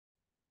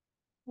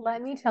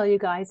Let me tell you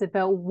guys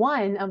about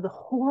one of the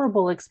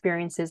horrible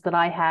experiences that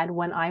I had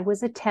when I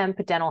was a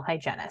temp dental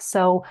hygienist.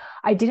 So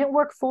I didn't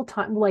work full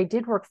time. Well, I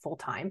did work full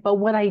time, but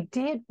what I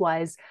did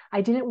was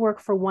I didn't work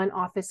for one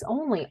office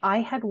only.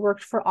 I had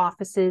worked for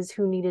offices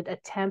who needed a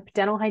temp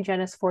dental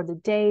hygienist for the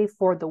day,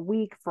 for the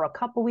week, for a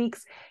couple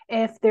weeks,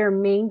 if their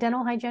main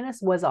dental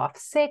hygienist was off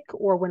sick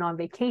or went on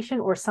vacation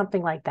or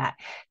something like that.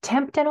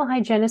 Temp dental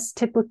hygienists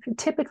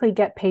typically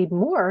get paid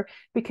more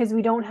because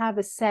we don't have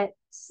a set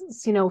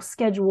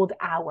scheduled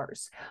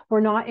hours. We're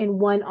not in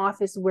one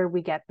office where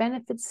we get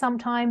benefits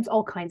sometimes,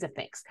 all kinds of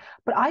things.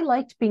 But I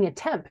liked being a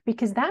temp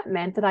because that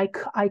meant that I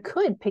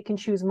could pick and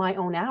choose my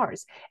own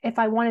hours. If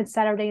I wanted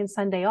Saturday and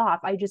Sunday off,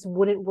 I just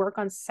wouldn't work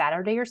on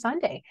Saturday or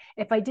Sunday.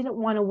 If I didn't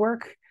want to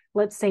work,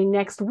 let's say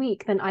next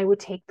week, then I would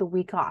take the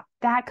week off,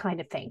 that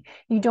kind of thing.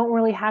 You don't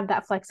really have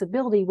that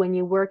flexibility when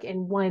you work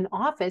in one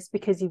office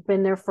because you've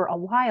been there for a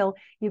while.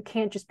 You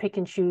can't just pick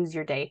and choose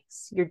your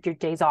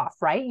days off,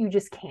 right? You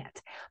just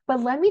can't.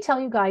 But let me tell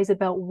you guys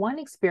about one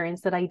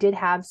experience that I did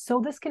have. So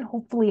this can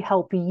hopefully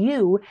help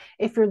you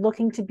if you're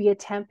looking to be a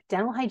temp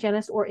dental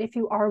hygienist, or if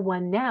you are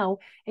one now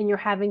and you're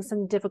having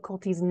some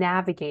difficulties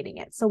navigating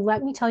it. So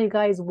let me tell you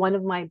guys one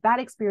of my bad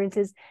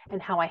experiences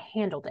and how I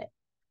handled it.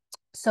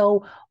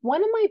 So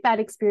one of my bad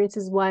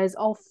experiences was,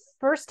 I'll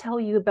first tell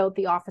you about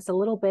the office a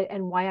little bit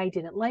and why I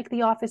didn't like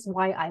the office,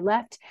 why I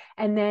left,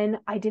 and then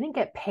I didn't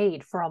get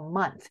paid for a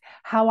month,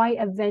 how I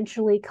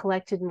eventually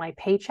collected my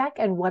paycheck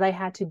and what I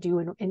had to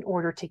do in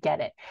order to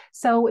get it.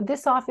 So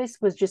this office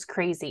was just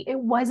crazy. It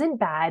wasn't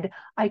bad.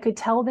 I could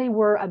tell they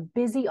were a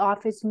busy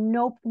office.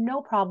 Nope,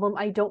 no problem.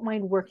 I don't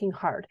mind working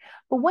hard.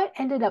 But what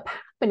ended up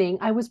happening,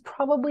 I was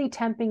probably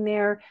temping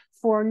there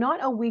for not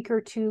a week or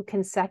two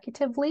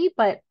consecutively,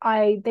 but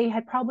they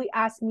had probably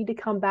asked me to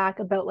come back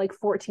about like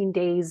 14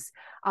 days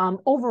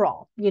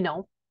overall.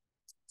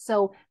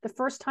 So the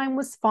first time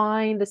was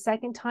fine. The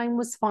second time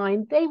was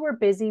fine. They were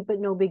busy, but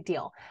no big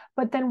deal.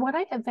 But then what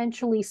I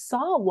eventually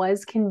saw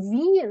was,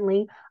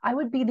 conveniently, I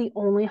would be the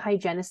only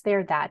hygienist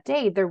there that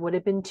day. There would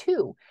have been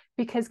two,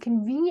 because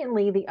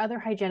conveniently the other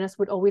hygienist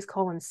would always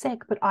call in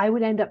sick, but I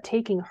would end up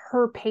taking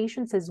her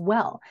patients as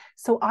well.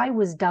 So I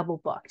was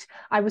double booked.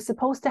 I was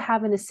supposed to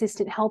have an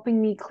assistant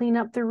helping me clean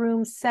up the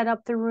room, set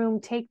up the room,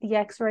 take the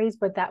x-rays,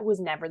 but that was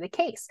never the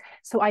case.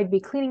 So I'd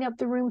be cleaning up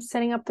the room,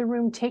 setting up the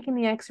room, taking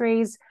the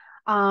x-rays.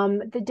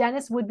 The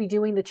dentist would be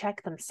doing the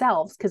check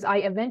themselves, because I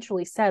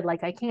eventually said,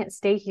 like, I can't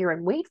stay here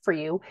and wait for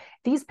you.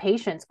 These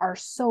patients are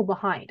so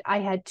behind. I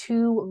had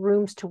 2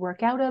 rooms to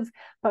work out of,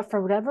 but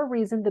for whatever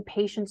reason, the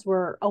patients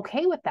were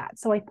okay with that.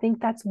 So I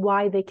think that's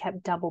why they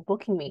kept double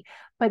booking me.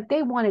 But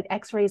they wanted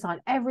x-rays on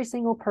every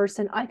single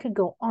person. I could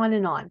go on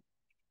and on.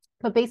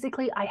 But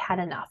basically, I had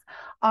enough.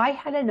 I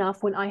had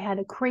enough when I had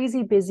a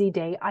crazy busy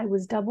day. I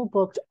was double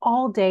booked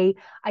all day.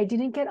 I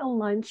didn't get a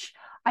lunch.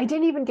 I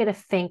didn't even get a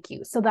thank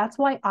you. So that's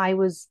why I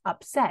was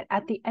upset.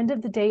 At the end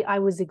of the day, I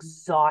was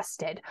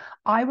exhausted.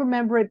 I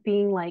remember it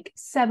being like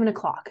 7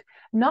 o'clock,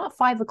 not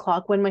 5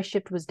 o'clock when my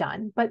shift was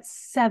done, but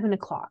 7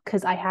 o'clock,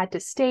 because I had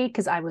to stay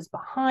because I was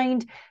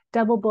behind,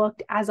 double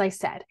booked, as I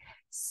said.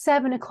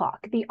 7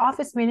 o'clock. The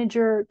office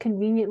manager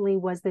conveniently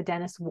was the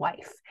dentist's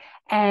wife.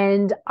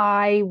 And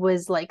I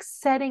was like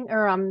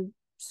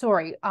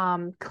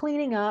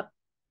cleaning up,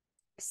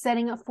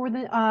 setting up for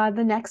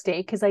the next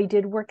day, because I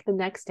did work the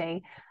next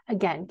day.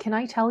 Again, can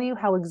I tell you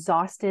how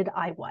exhausted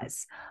I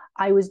was?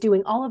 I was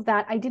doing all of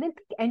that. I didn't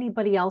think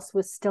anybody else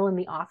was still in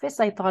the office.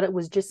 I thought it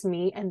was just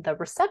me and the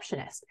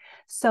receptionist.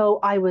 So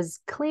I was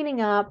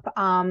cleaning up.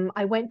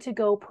 I went to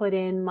go put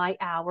in my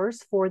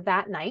hours for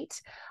that night.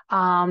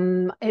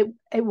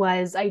 It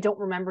was, I don't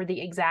remember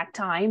the exact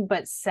time,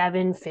 but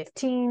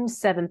 7:15,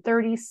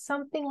 7:30,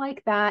 something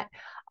like that.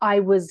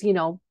 I was,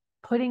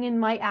 putting in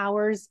my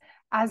hours.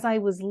 As I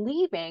was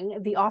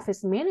leaving, the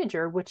office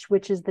manager,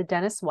 which is the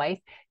dentist's wife,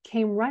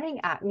 came running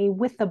at me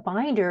with the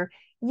binder.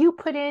 You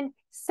put in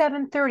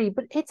 7:30,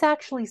 but it's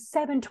actually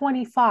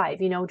 7:25,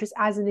 just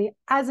as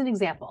an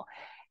example.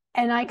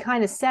 And I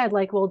kind of said,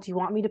 like, well, do you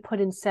want me to put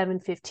in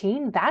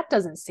 7:15? That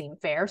doesn't seem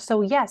fair.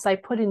 So yes, I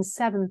put in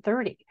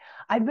 7:30.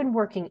 I've been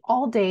working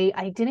all day.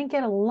 I didn't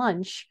get a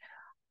lunch.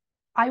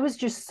 I was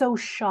just so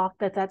shocked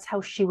that that's how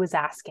she was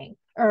asking,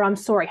 or I'm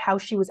sorry, how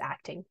she was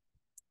acting.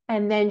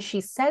 And then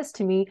she says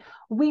to me,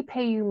 we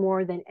pay you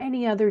more than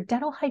any other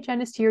dental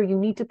hygienist here. You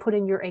need to put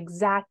in your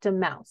exact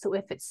amount. So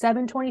if it's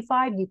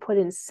 7:25, you put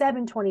in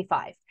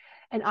 7:25.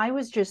 And I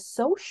was just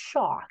so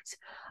shocked.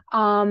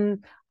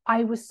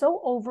 I was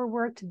so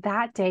overworked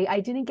that day.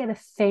 I didn't get a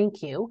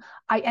thank you.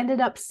 I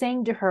ended up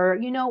saying to her,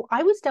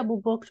 I was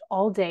double booked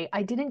all day.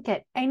 I didn't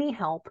get any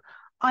help.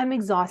 I'm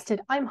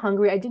exhausted. I'm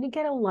hungry. I didn't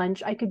get a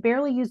lunch. I could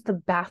barely use the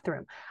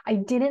bathroom. I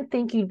didn't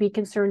think you'd be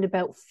concerned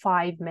about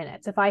 5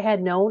 minutes. If I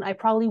had known, I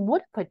probably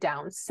would have put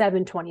down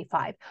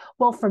 7:25.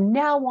 Well, from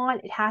now on,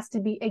 it has to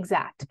be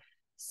exact.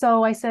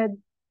 So I said,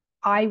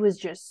 I was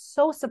just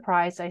so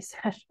surprised. I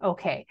said,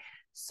 okay.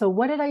 So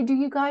what did I do,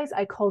 you guys?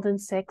 I called in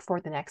sick for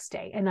the next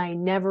day, and I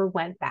never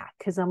went back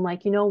because I'm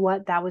like, you know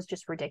what? That was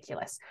just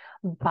ridiculous.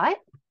 But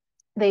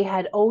They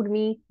had owed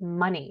me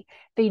money.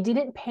 They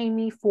didn't pay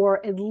me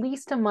for at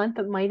least a month.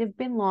 It might have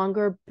been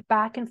longer,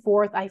 back and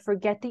forth. I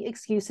forget the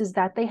excuses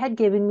that they had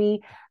given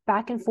me.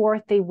 Back and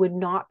forth, they would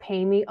not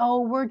pay me.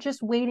 Oh, we're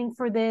just waiting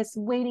for this,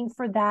 waiting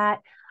for that.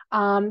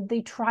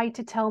 They tried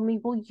to tell me,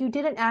 well, you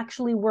didn't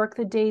actually work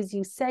the days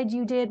you said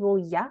you did. Well,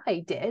 yeah,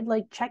 I did.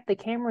 Like, check the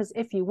cameras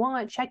if you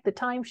want, check the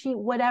timesheet,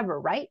 whatever,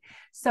 right?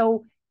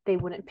 So they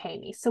wouldn't pay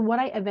me. So what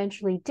I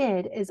eventually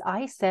did is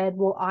I said,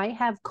 well, I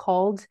have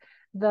called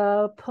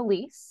the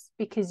police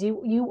because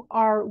you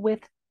are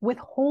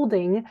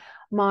withholding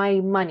my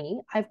money.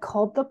 I've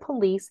called the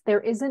police. There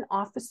is an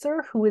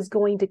officer who is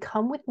going to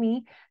come with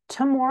me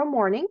tomorrow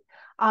morning.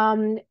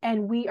 And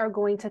we are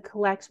going to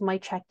collect my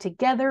check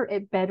together.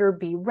 It better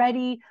be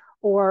ready,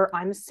 or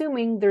I'm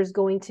assuming there's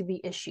going to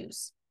be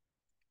issues.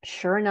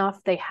 Sure enough,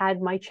 they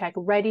had my check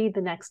ready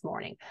the next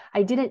morning.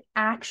 I didn't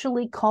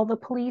actually call the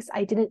police.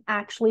 I didn't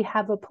actually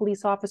have a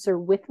police officer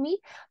with me,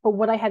 but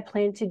what I had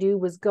planned to do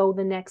was go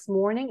the next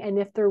morning. And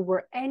if there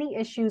were any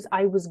issues,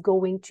 I was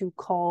going to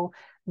call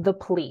the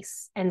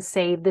police and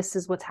say, this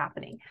is what's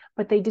happening.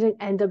 But they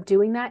didn't end up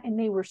doing that. And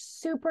they were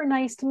super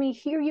nice to me.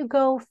 Here you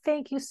go.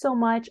 Thank you so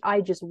much. I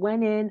just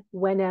went in,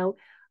 went out,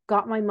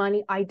 got my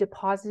money. I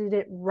deposited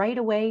it right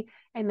away.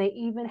 And they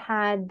even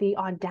had the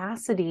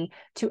audacity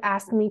to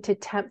ask me to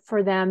temp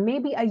for them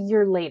maybe a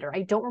year later.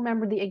 I don't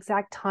remember the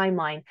exact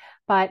timeline,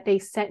 but they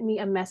sent me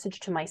a message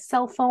to my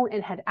cell phone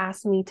and had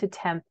asked me to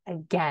temp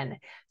again.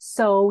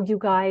 So you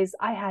guys,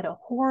 I had a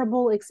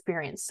horrible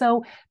experience.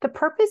 So the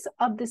purpose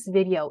of this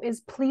video is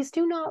please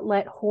do not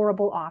let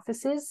horrible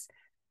offices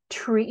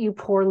treat you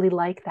poorly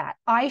like that.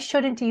 I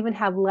shouldn't even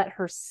have let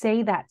her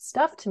say that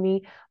stuff to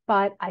me,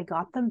 but I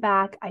got them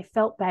back. I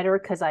felt better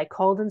because I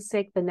called in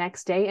sick the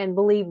next day, and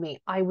believe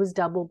me, I was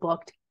double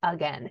booked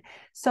again.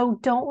 So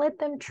don't let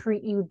them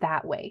treat you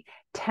that way.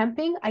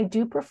 Temping, I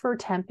do prefer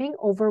temping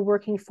over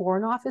working for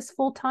an office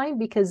full time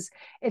because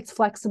it's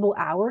flexible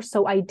hours.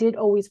 So I did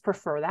always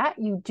prefer that.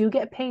 You do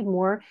get paid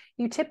more.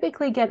 You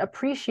typically get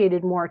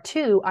appreciated more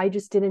too. I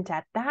just didn't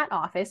at that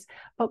office.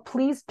 But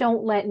please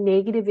don't let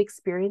negative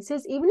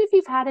experiences, even if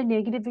you've had a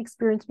negative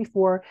experience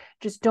before,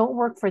 just don't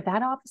work for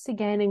that office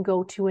again and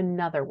go to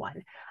another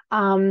one.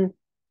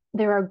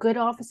 There are good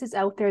offices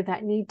out there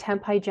that need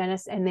temp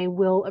hygienists, and they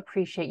will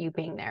appreciate you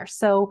being there.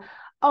 So,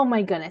 oh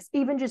my goodness,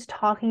 even just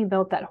talking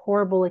about that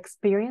horrible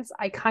experience,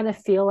 I kind of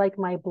feel like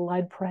my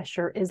blood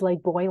pressure is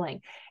like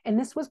boiling. And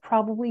this was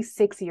probably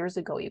 6 years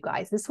ago, you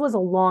guys. This was a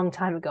long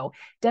time ago.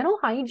 Dental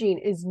hygiene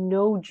is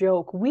no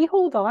joke. We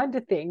hold on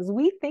to things.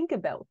 We think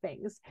about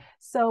things.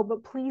 So,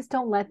 but please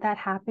don't let that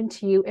happen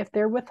to you. If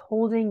they're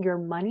withholding your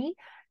money,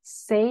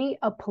 say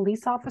a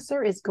police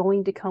officer is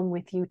going to come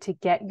with you to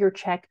get your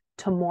check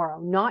tomorrow,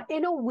 not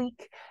in a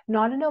week,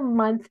 not in a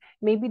month.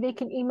 Maybe they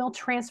can email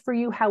transfer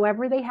you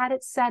however they had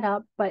it set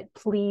up, but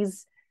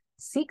please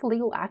seek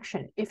legal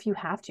action if you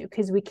have to,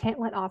 because we can't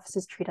let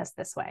offices treat us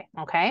this way.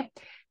 Okay.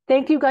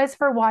 Thank you guys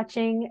for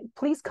watching.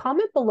 Please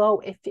comment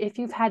below if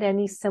you've had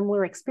any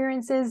similar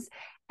experiences,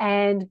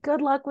 and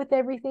good luck with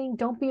everything.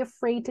 Don't be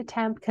afraid to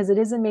temp because it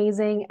is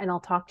amazing. And I'll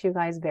talk to you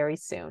guys very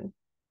soon.